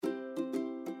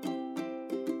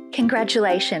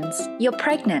Congratulations, you're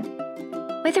pregnant.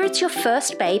 Whether it's your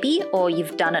first baby or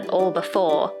you've done it all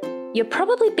before, you're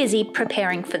probably busy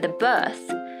preparing for the birth.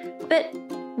 But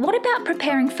what about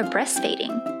preparing for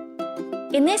breastfeeding?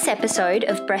 In this episode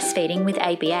of Breastfeeding with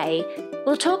ABA,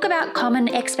 we'll talk about common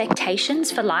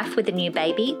expectations for life with a new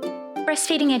baby,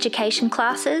 breastfeeding education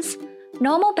classes,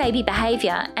 normal baby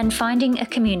behaviour, and finding a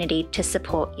community to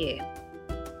support you.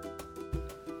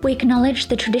 We acknowledge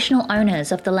the traditional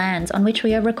owners of the lands on which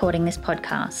we are recording this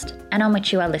podcast and on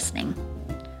which you are listening.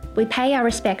 We pay our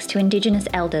respects to Indigenous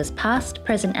elders past,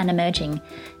 present and emerging,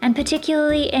 and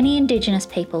particularly any Indigenous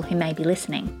people who may be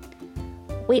listening.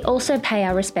 We also pay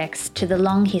our respects to the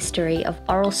long history of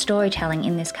oral storytelling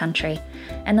in this country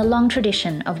and the long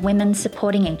tradition of women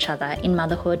supporting each other in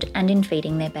motherhood and in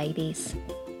feeding their babies.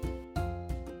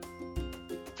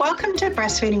 Welcome to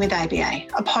Breastfeeding with ABA,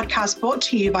 a podcast brought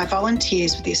to you by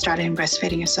volunteers with the Australian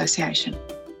Breastfeeding Association.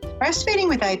 Breastfeeding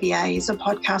with ABA is a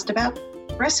podcast about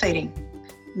breastfeeding,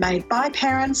 made by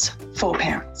parents for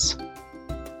parents.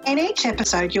 In each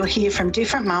episode, you'll hear from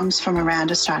different mums from around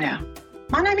Australia.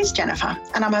 My name is Jennifer,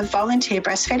 and I'm a volunteer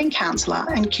breastfeeding counsellor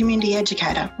and community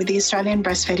educator with the Australian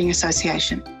Breastfeeding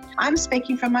Association. I'm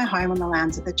speaking from my home on the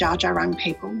lands of the Dja Dja Wurrung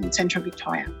people in central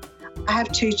Victoria. I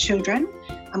have 2 children,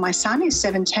 and my son is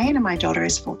 17 and my daughter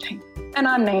is 14. And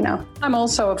I'm Nina. I'm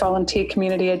also a volunteer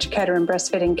community educator and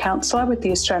breastfeeding counsellor with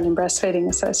the Australian Breastfeeding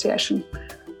Association.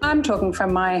 I'm talking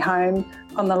from my home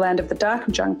on the land of the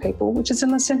Darkinjung people, which is in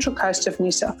the central coast of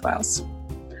New South Wales.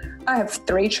 I have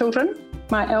 3 children.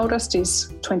 My eldest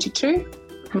is 22,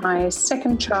 my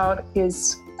second child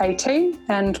is 18,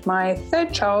 and my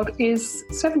third child is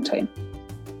 17.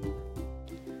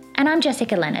 And I'm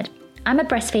Jessica Leonard. I'm a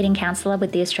breastfeeding counsellor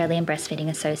with the Australian Breastfeeding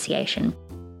Association.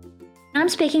 I'm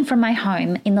speaking from my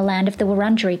home in the land of the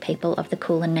Wurundjeri people of the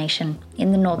Kulin Nation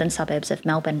in the northern suburbs of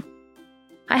Melbourne.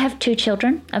 I have 2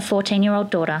 children, a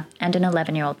 14-year-old daughter and an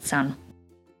 11-year-old son.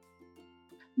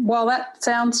 Well, that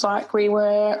sounds like we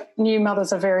were new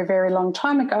mothers a very, very long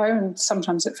time ago, and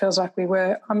sometimes it feels like we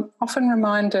were. I'm often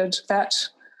reminded that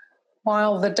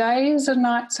while the days and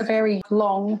nights are very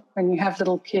long when you have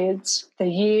little kids, the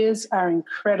years are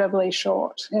incredibly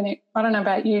short. And I don't know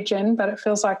about you, Jen, but it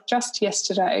feels like just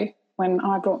yesterday when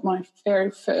I brought my very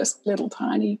first little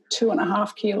tiny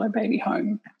 2.5 kilo baby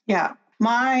home. Yeah.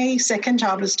 My second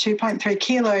child was 2.3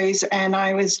 kilos, and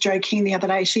I was joking the other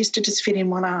day, she used to just fit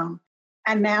in one arm.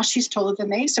 And now she's taller than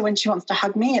me, so when she wants to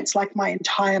hug me, it's like my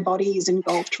entire body is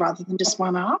engulfed rather than just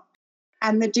one arm.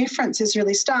 And the difference is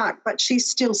really stark, but she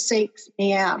still seeks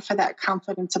me out for that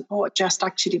comfort and support just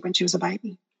like she did when she was a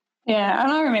baby. Yeah,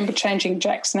 and I remember changing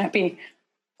Jack's nappy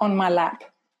on my lap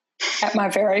at my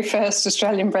very first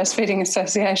Australian Breastfeeding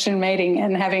Association meeting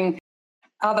and having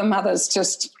other mothers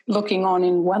just looking on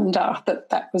in wonder that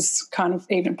that was kind of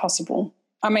even possible.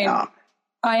 I mean,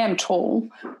 I am tall,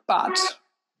 but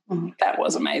that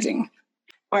was amazing.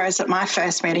 Whereas at my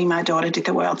first meeting, my daughter did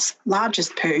the world's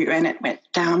largest poo, and it went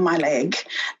down my leg,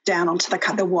 down onto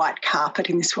the white carpet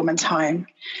in this woman's home,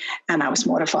 and I was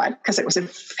mortified because it was a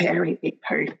very big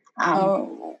poo.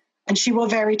 And she wore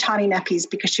very tiny nappies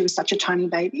because she was such a tiny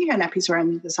baby. Her nappies were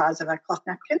only the size of a cloth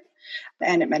napkin,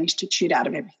 and it managed to shoot out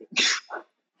of everything.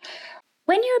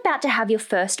 When you're about to have your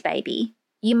first baby,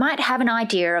 you might have an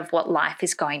idea of what life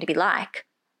is going to be like.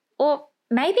 Or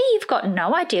maybe you've got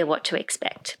no idea what to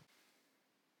expect.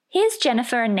 Here's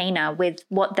Jennifer and Nina with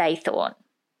what they thought.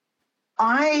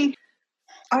 I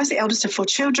was the eldest of 4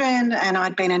 children, and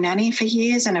I'd been a nanny for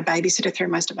years and a babysitter through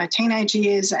most of my teenage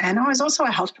years, and I was also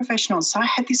a health professional, so I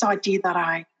had this idea that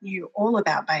I knew all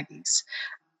about babies.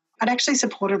 I'd actually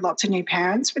supported lots of new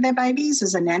parents with their babies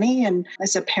as a nanny and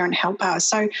as a parent helper,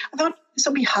 so I thought this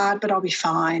will be hard, but I'll be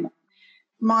fine.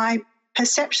 My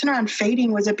perception around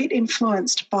feeding was a bit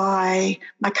influenced by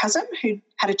my cousin who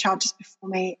had a child just before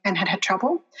me and had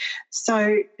trouble.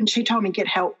 And she told me, get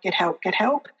help, get help, get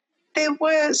help. There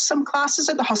were some classes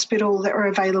at the hospital that were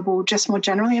available just more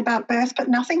generally about birth, but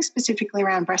nothing specifically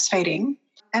around breastfeeding.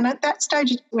 And at that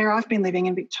stage where I've been living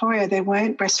in Victoria, there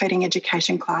weren't breastfeeding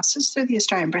education classes through the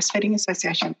Australian Breastfeeding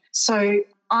Association. So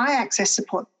I accessed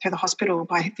support through the hospital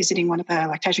by visiting one of the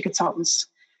lactation consultants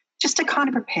just to kind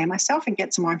of prepare myself and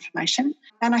get some more information.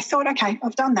 And I thought, okay,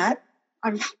 I've done that.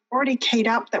 I've already keyed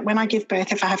up that when I give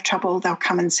birth, if I have trouble, they'll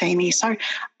come and see me. So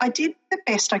I did the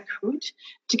best I could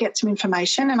to get some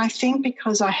information. And I think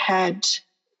because I had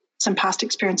some past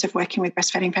experience of working with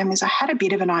breastfeeding families, I had a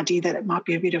bit of an idea that it might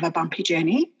be a bit of a bumpy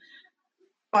journey.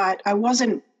 But I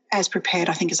wasn't as prepared,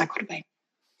 I think, as I could have been.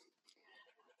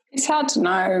 It's hard to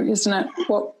know, isn't it,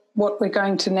 what what we're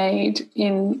going to need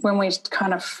when we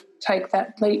kind of take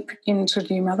that leap into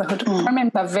new motherhood. I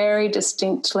remember very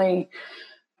distinctly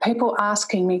people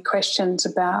asking me questions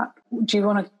about, do you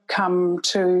want to come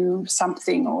to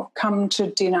something or come to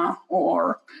dinner,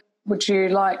 or would you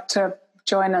like to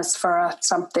join us for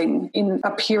something in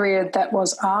a period that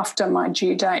was after my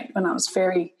due date when I was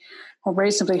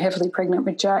reasonably heavily pregnant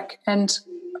with Jack. And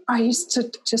I used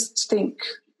to just think,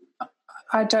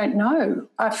 I don't know.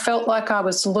 I felt like I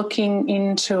was looking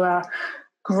into a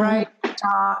great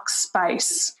dark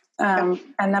space, and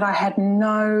that I had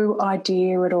no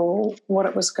idea at all what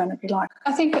it was going to be like.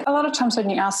 I think a lot of times when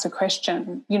you ask the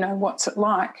question, what's it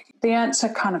like, the answer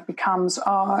kind of becomes,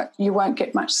 you won't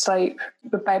get much sleep,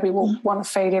 the baby will want to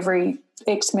feed every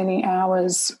X many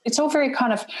hours. It's all very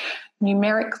kind of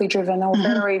numerically driven or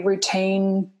very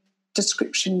routine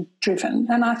description driven.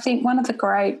 And I think one of the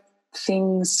great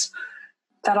things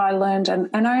that I learned and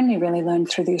only really learned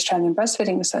through the Australian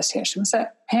Breastfeeding Association was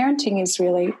that parenting is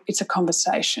really, it's a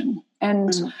conversation.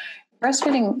 And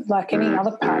breastfeeding, like any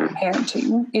other part of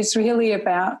parenting, is really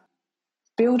about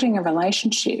building a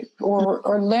relationship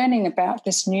or learning about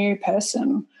this new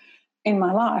person in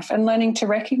my life and learning to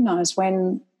recognise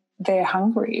when they're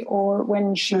hungry or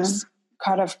when she's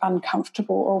kind of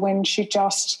uncomfortable or when she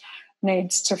just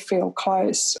needs to feel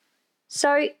close.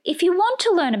 So if you want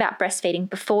to learn about breastfeeding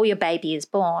before your baby is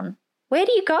born, where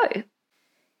do you go?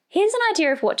 Here's an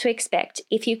idea of what to expect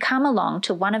if you come along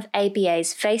to one of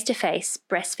ABA's face-to-face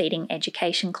breastfeeding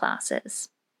education classes.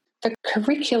 The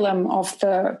curriculum of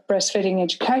the breastfeeding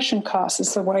education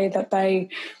classes, the way that they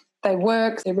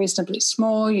work, they're reasonably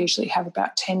small, usually have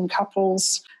about 10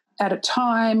 couples at a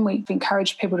time. We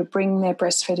encourage people to bring their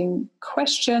breastfeeding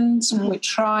questions. We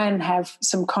try and have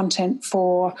some content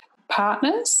for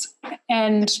partners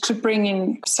and to bring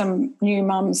in some new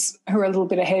mums who are a little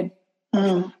bit ahead,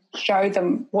 show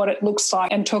them what it looks like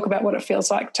and talk about what it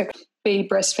feels like to be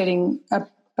breastfeeding a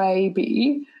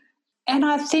baby. And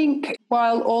I think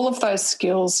while all of those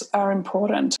skills are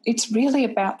important, it's really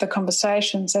about the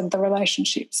conversations and the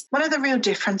relationships. One of the real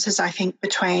differences, I think,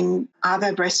 between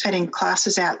other breastfeeding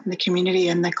classes out in the community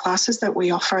and the classes that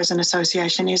we offer as an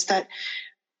association is that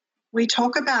we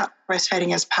talk about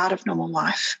breastfeeding as part of normal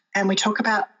life, and we talk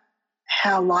about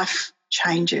how life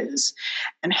changes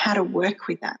and how to work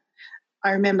with that.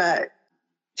 I remember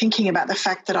thinking about the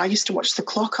fact that I used to watch the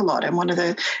clock a lot, and one of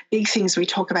the big things we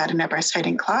talk about in our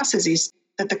breastfeeding classes is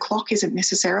that the clock isn't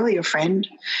necessarily a friend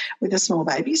with a small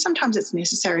baby. Sometimes it's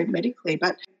necessary medically,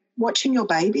 but watching your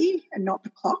baby and not the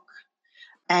clock,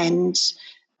 and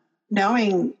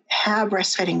knowing how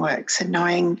breastfeeding works and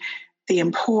knowing the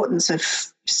importance of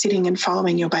sitting and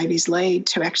following your baby's lead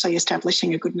to actually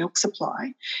establishing a good milk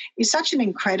supply is such an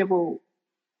incredible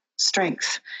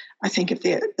strength, I think, of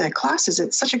the classes.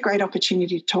 It's such a great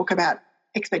opportunity to talk about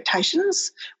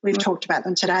expectations. We've talked about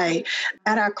them today.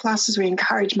 At our classes, we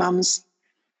encourage mums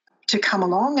to come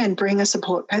along and bring a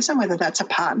support person, whether that's a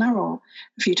partner or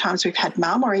a few times we've had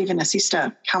mum or even a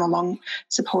sister come along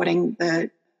supporting the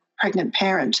pregnant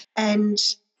parent. And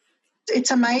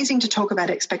it's amazing to talk about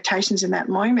expectations in that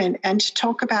moment and to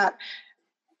talk about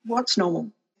what's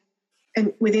normal.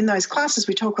 And within those classes,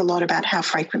 we talk a lot about how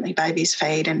frequently babies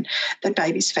feed and that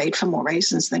babies feed for more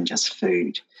reasons than just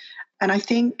food. And I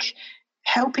think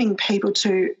helping people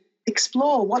to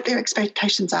explore what their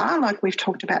expectations are, like we've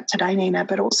talked about today, Nina,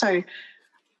 but also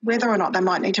whether or not they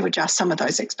might need to adjust some of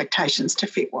those expectations to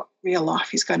fit what real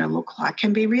life is going to look like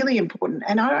can be really important.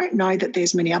 And I don't know that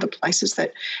there's many other places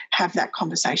that have that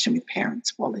conversation with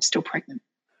parents while they're still pregnant.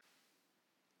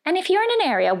 And if you're in an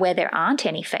area where there aren't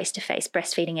any face-to-face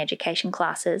breastfeeding education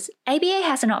classes, ABA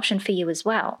has an option for you as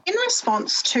well. In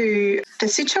response to the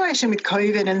situation with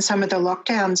COVID and some of the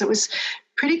lockdowns, it was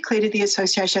pretty clear to the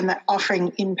association that offering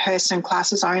in-person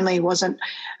classes only wasn't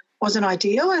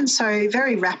ideal. And so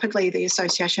very rapidly the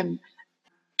association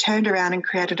turned around and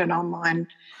created an online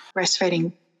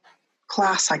breastfeeding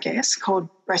class, I guess, called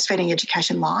Breastfeeding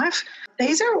Education Live.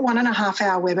 These are 1.5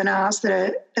 hour webinars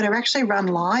that are actually run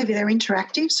live. They're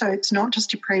interactive, so it's not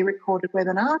just a pre-recorded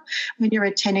webinar. When you're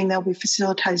attending, there'll be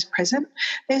facilitators present.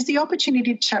 There's the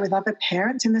opportunity to chat with other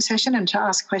parents in the session and to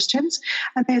ask questions.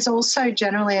 And there's also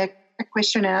generally a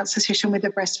question and answer session with a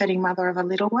breastfeeding mother of a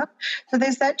little one. So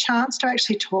there's that chance to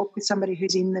actually talk with somebody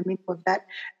who's in the middle of that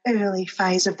early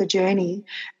phase of the journey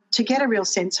to get a real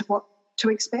sense of what to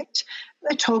expect.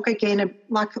 They talk again,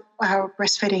 like our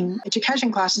breastfeeding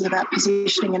education classes, about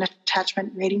positioning and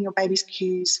attachment, reading your baby's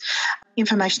cues,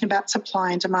 information about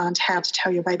supply and demand, how to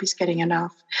tell your baby's getting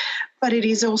enough. But it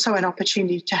is also an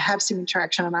opportunity to have some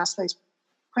interaction and ask those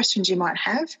questions you might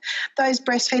have. Those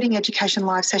breastfeeding education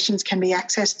live sessions can be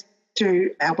accessed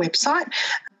through our website,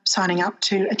 signing up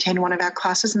to attend one of our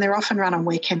classes, and they're often run on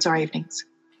weekends or evenings.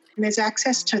 And there's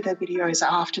access to the videos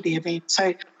after the event.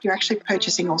 So you're actually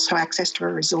purchasing also access to a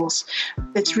resource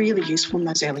that's really useful in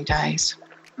those early days.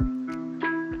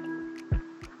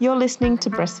 You're listening to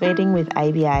Breastfeeding with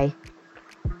ABA.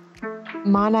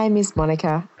 My name is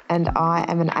Monica and I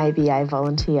am an ABA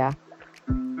volunteer.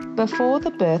 Before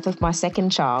the birth of my second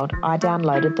child, I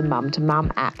downloaded the Mum to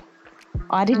Mum app.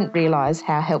 I didn't realise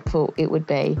how helpful it would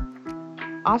be.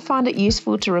 I find it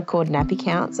useful to record nappy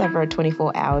counts over a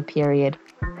 24-hour period.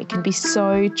 It can be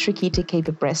so tricky to keep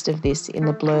abreast of this in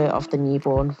the blur of the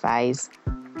newborn phase.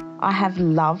 I have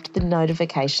loved the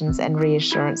notifications and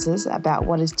reassurances about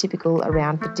what is typical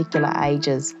around particular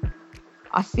ages.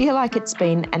 I feel like it's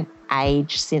been an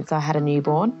age since I had a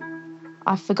newborn.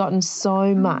 I've forgotten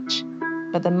so much,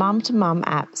 but the Mum to Mum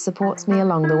app supports me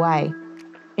along the way.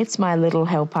 It's my little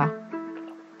helper.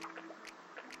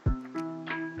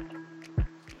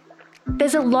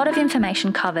 There's a lot of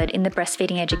information covered in the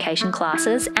breastfeeding education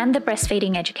classes and the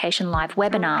breastfeeding education live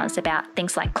webinars about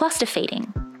things like cluster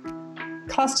feeding.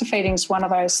 Cluster feeding is one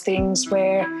of those things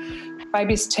where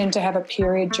babies tend to have a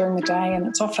period during the day, and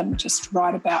it's often just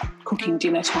right about cooking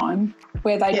dinner time,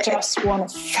 where they just want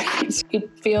to feed.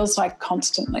 It feels like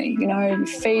constantly, you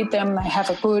feed them, they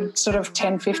have a good sort of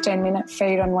 10, 15-minute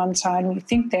feed on one side, and you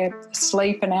think they're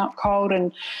asleep and out cold,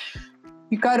 and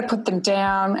you go to put them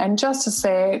down, and just as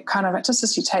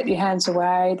you take your hands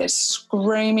away, they're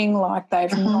screaming like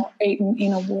they've not eaten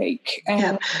in a week,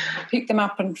 and pick them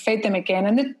up and feed them again.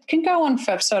 And it can go on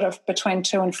for sort of between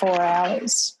 2 and 4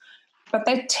 hours. But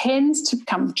they tend to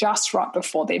come just right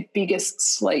before their biggest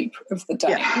sleep of the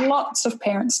day. Yeah. Lots of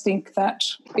parents think that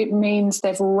it means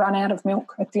they've run out of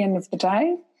milk at the end of the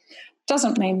day.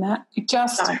 Doesn't mean that.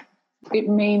 It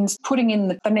means putting in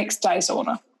the next day's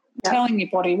order, telling your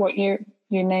body what you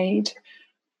need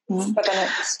for the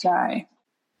next day.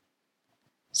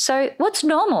 So what's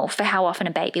normal for how often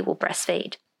a baby will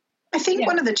breastfeed? I think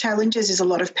one of the challenges is a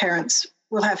lot of parents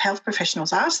will have health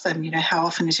professionals ask them, how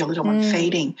often is your little one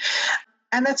feeding?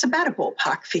 And that's about a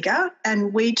ballpark figure.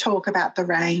 And we talk about the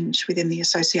range within the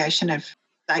association of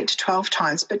 8 to 12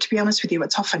 times. But to be honest with you,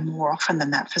 it's often more often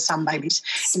than that for some babies.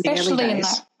 Especially in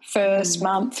that first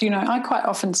month. I quite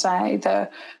often say the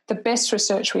best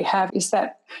research we have is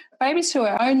that babies who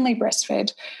are only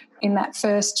breastfed in that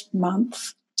first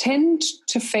month tend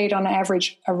to feed on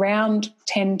average around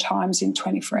 10 times in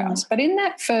 24 hours. But in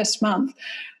that first month,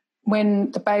 when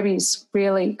the baby's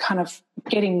really kind of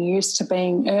getting used to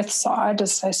being earthside,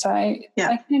 as they say,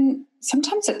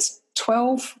 sometimes it's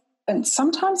 12 and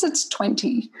sometimes it's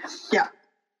 20. Yeah.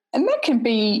 And that can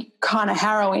be kind of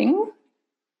harrowing,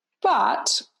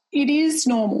 but it is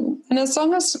normal. And as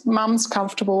long as mum's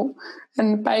comfortable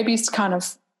and the baby's kind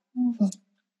of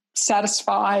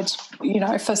satisfied,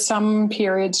 for some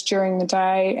periods during the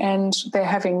day, and they're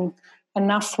having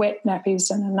enough wet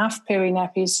nappies and enough pooey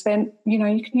nappies, then, you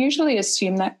can usually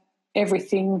assume that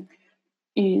everything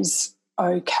is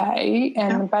okay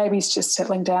and the baby's just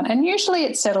settling down. And usually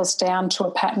it settles down to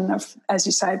a pattern of, as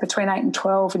you say, between 8 and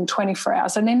 12 and 24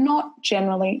 hours, and they're not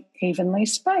generally evenly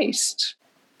spaced.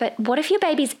 But what if your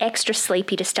baby's extra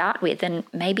sleepy to start with and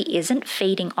maybe isn't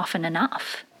feeding often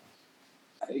enough?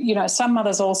 Some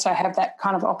mothers also have that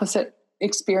kind of opposite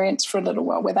experience for a little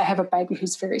while, where they have a baby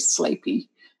who's very sleepy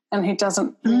and who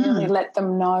doesn't really let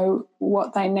them know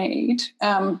what they need.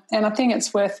 And I think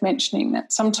it's worth mentioning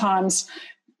that sometimes,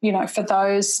 for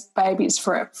those babies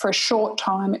for a short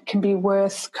time, it can be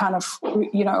worth kind of,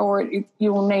 or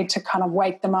you will need to kind of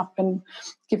wake them up and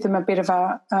give them a bit of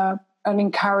an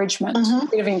encouragement, a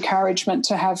bit of encouragement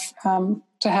to have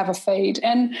a feed.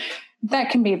 And that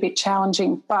can be a bit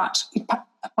challenging, but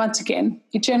once again,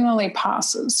 it generally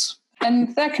passes.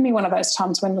 And that can be one of those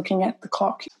times when looking at the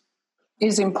clock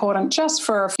is important, just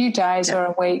for a few days or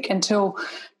a week, until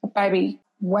the baby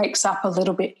wakes up a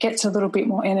little bit, gets a little bit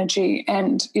more energy,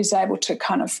 and is able to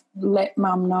kind of let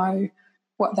mum know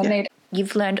what they need.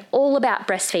 You've learned all about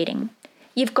breastfeeding.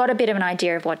 You've got a bit of an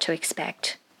idea of what to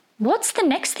expect. What's the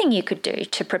next thing you could do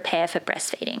to prepare for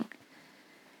breastfeeding?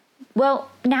 Well,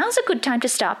 now's a good time to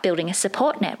start building a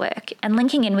support network and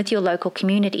linking in with your local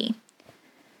community.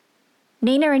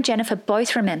 Nina and Jennifer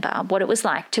both remember what it was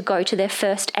like to go to their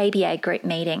first ABA group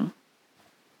meeting.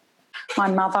 My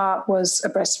mother was a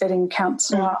breastfeeding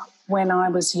counsellor when I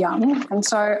was young, and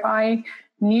so I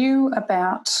knew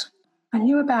about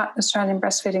Australian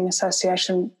Breastfeeding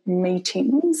Association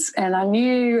meetings, and I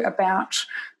knew about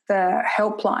the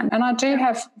helpline. And I do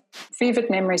have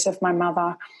vivid memories of my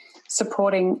mother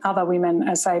supporting other women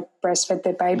as they breastfed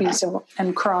their babies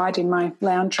and cried in my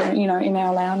lounge room, in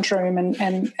our lounge room,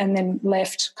 and then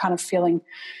left kind of feeling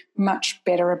much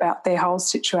better about their whole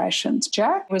situations.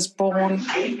 Jack was born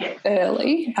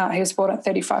early. He was born at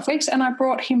 35 weeks, and I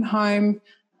brought him home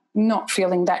not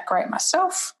feeling that great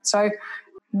myself. So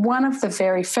one of the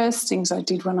very first things I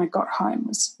did when I got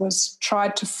home was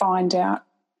tried to find out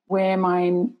where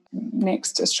my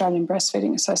next Australian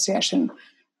Breastfeeding Association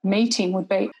meeting would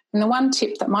be. And the one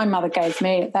tip that my mother gave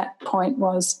me at that point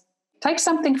was take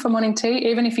something for morning tea,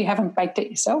 even if you haven't baked it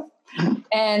yourself,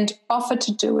 and offer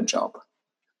to do a job.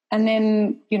 And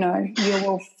then, you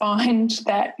will find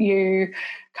that you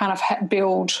kind of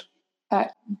build a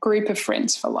group of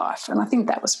friends for life. And I think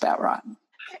that was about right.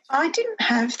 I didn't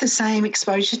have the same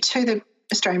exposure to the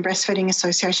Australian Breastfeeding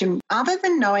Association. Other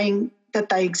than knowing that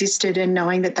they existed and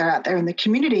knowing that they're out there in the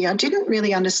community, I didn't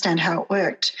really understand how it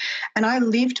worked. And I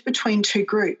lived between two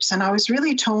groups, and I was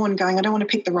really torn going, I don't want to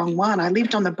pick the wrong one. I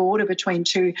lived on the border between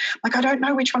two. Like, I don't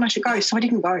know which one I should go, so I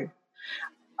didn't go.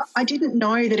 I didn't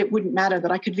know that it wouldn't matter,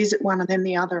 that I could visit one and then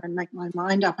the other and make my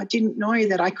mind up. I didn't know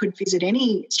that I could visit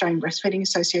any Australian Breastfeeding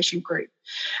Association group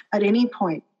at any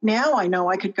point. Now I know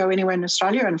I could go anywhere in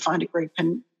Australia and find a group,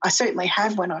 and I certainly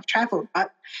have when I've travelled,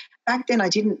 but back then I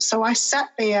didn't. So I sat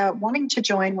there wanting to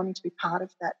join, wanting to be part of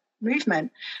that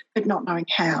movement, but not knowing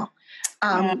how.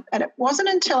 And it wasn't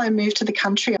until I moved to the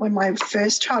country when my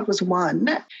first child was 1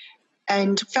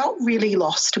 and felt really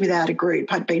lost without a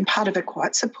group. I'd been part of a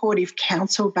quite supportive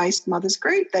council-based mothers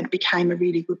group that became a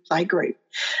really good play group.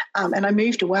 And I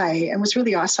moved away and was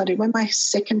really isolated. When my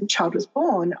second child was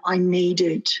born, I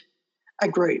needed a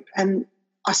group. And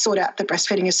I sought out the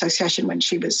Breastfeeding Association when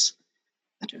she was,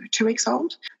 2 weeks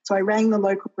old. So I rang the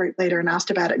local group leader and asked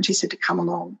about it, and she said to come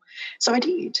along. So I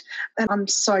did. And I'm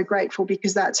so grateful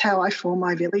because that's how I formed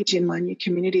my village in my new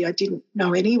community. I didn't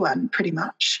know anyone pretty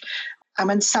much.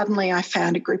 And suddenly I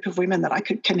found a group of women that I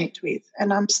could connect with,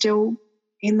 and I'm still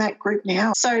in that group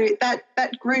now. So that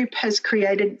group has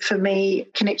created for me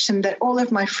connection that all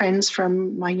of my friends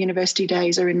from my university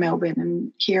days are in Melbourne,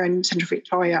 and here in Central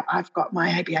Victoria I've got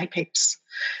my ABA peeps,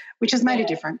 which has made a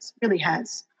difference, really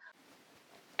has.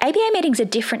 ABA meetings are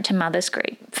different to Mothers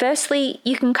Group. Firstly,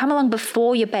 you can come along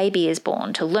before your baby is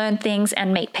born to learn things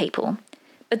and meet people.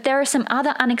 But there are some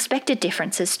other unexpected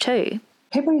differences too.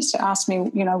 People used to ask me,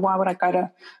 why would I go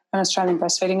to an Australian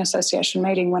Breastfeeding Association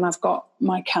meeting when I've got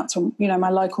my council, my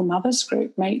local mothers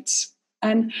group meets.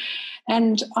 And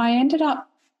I ended up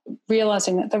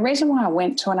realising that the reason why I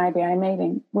went to an ABA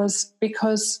meeting was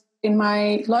because in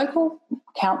my local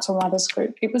council mothers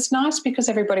group, it was nice because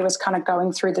everybody was kind of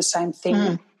going through the same thing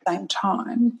at the same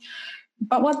time.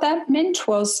 But what that meant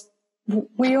was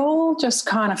we all just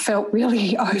kind of felt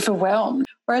really overwhelmed.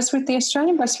 Whereas with the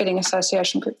Australian Breastfeeding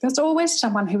Association group, there's always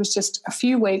someone who was just a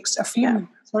few weeks, a few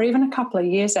months, or even a couple of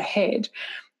years ahead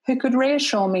who could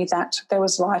reassure me that there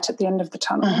was light at the end of the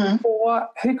tunnel, or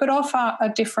who could offer a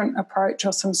different approach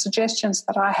or some suggestions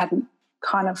that I hadn't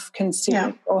kind of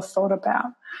considered or thought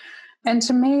about. And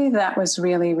to me, that was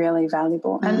really, really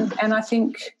valuable. And I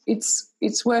think it's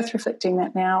worth reflecting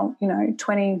that now,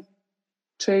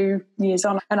 22 years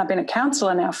on, and I've been a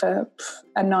counsellor now for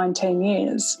 19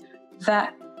 years,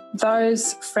 that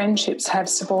those friendships have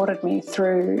supported me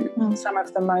through some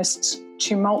of the most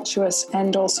tumultuous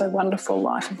and also wonderful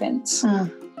life events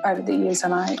over the years,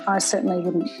 and I certainly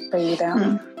wouldn't be without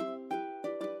them.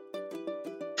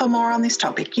 For more on this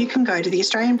topic, you can go to the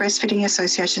Australian Breastfeeding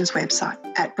Association's website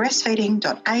at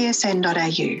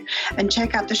breastfeeding.asn.au and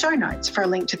check out the show notes for a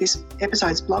link to this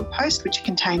episode's blog post, which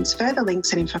contains further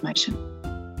links and information.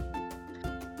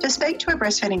 To speak to a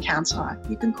breastfeeding counsellor,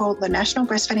 you can call the National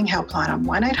Breastfeeding Helpline on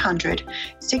 1800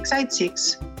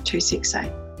 686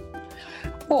 268.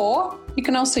 Or you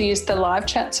can also use the live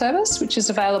chat service, which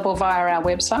is available via our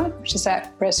website, which is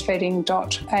at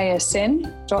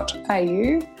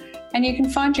breastfeeding.asn.au. And you can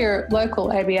find your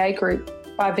local ABA group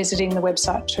by visiting the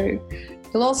website too.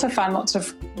 You'll also find lots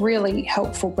of really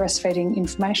helpful breastfeeding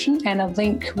information and a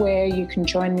link where you can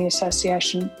join the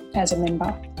association as a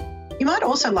member. You might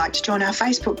also like to join our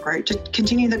Facebook group to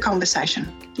continue the conversation.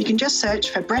 You can just search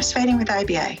for Breastfeeding with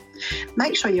ABA.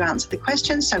 Make sure you answer the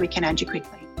questions so we can add you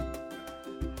quickly.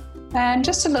 And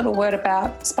just a little word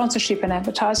about sponsorship and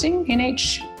advertising. In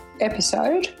each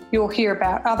episode, you'll hear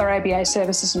about other ABA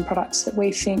services and products that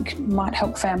we think might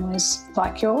help families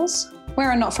like yours.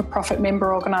 We're a not-for-profit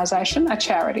member organisation, a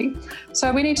charity,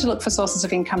 so we need to look for sources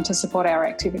of income to support our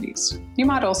activities. You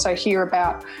might also hear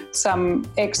about some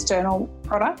external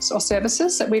products or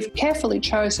services that we've carefully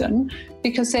chosen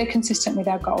because they're consistent with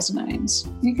our goals and aims.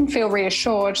 You can feel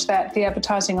reassured that the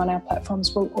advertising on our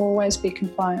platforms will always be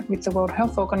compliant with the World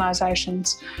Health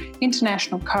Organisation's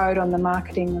International Code on the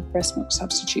Marketing of Breast Milk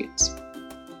Substitutes.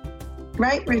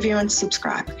 Rate, review and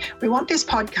subscribe. We want this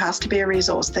podcast to be a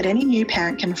resource that any new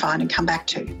parent can find and come back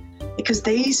to, because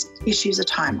these issues are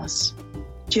timeless.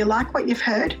 Do you like what you've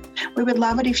heard? We would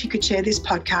love it if you could share this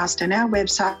podcast and our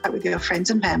website with your friends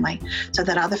and family so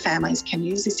that other families can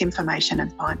use this information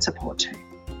and find support too.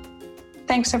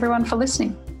 Thanks everyone for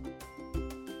listening.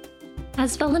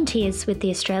 As volunteers with the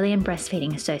Australian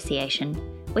Breastfeeding Association,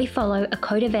 we follow a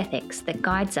code of ethics that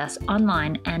guides us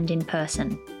online and in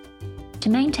person. To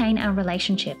maintain our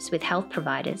relationships with health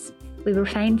providers, we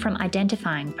refrain from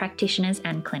identifying practitioners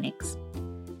and clinics.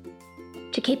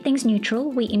 To keep things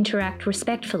neutral, we interact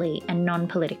respectfully and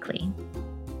non-politically.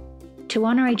 To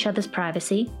honour each other's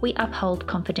privacy, we uphold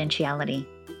confidentiality.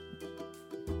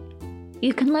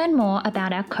 You can learn more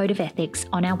about our code of ethics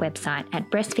on our website at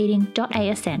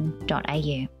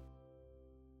breastfeeding.asn.au.